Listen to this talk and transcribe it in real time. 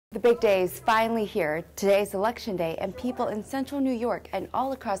The big day is finally here. Today is Election Day, and people in central New York and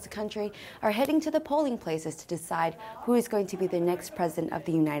all across the country are heading to the polling places to decide who is going to be the next president of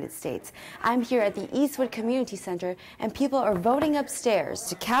the United States. I'm here at the Eastwood Community Center, and people are voting upstairs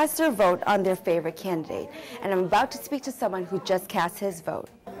to cast their vote on their favorite candidate. And I'm about to speak to someone who just cast his vote.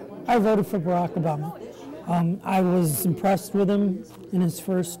 I voted for Barack Obama. I was impressed with him in his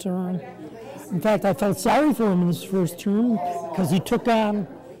first term. In fact, I felt sorry for him in his first term because he took on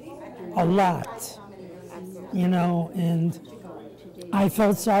a lot, and I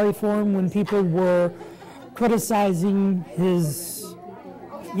felt sorry for him when people were criticizing his,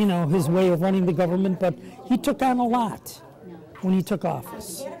 his way of running the government, but he took on a lot when he took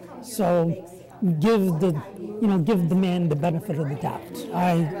office. So give the man the benefit of the doubt.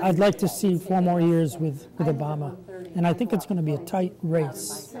 I'd like to see 4 more years with Obama, and I think it's going to be a tight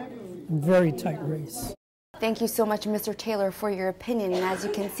race, a very tight race. Thank you so much, Mr. Taylor, for your opinion. And as you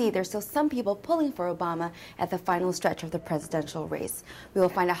can see, there's still some people pulling for Obama at the final stretch of the presidential race. We will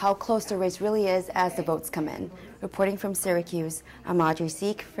find out how close the race really is as the votes come in. Reporting from Syracuse, I'm Audrey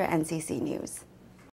Siek for NCC News.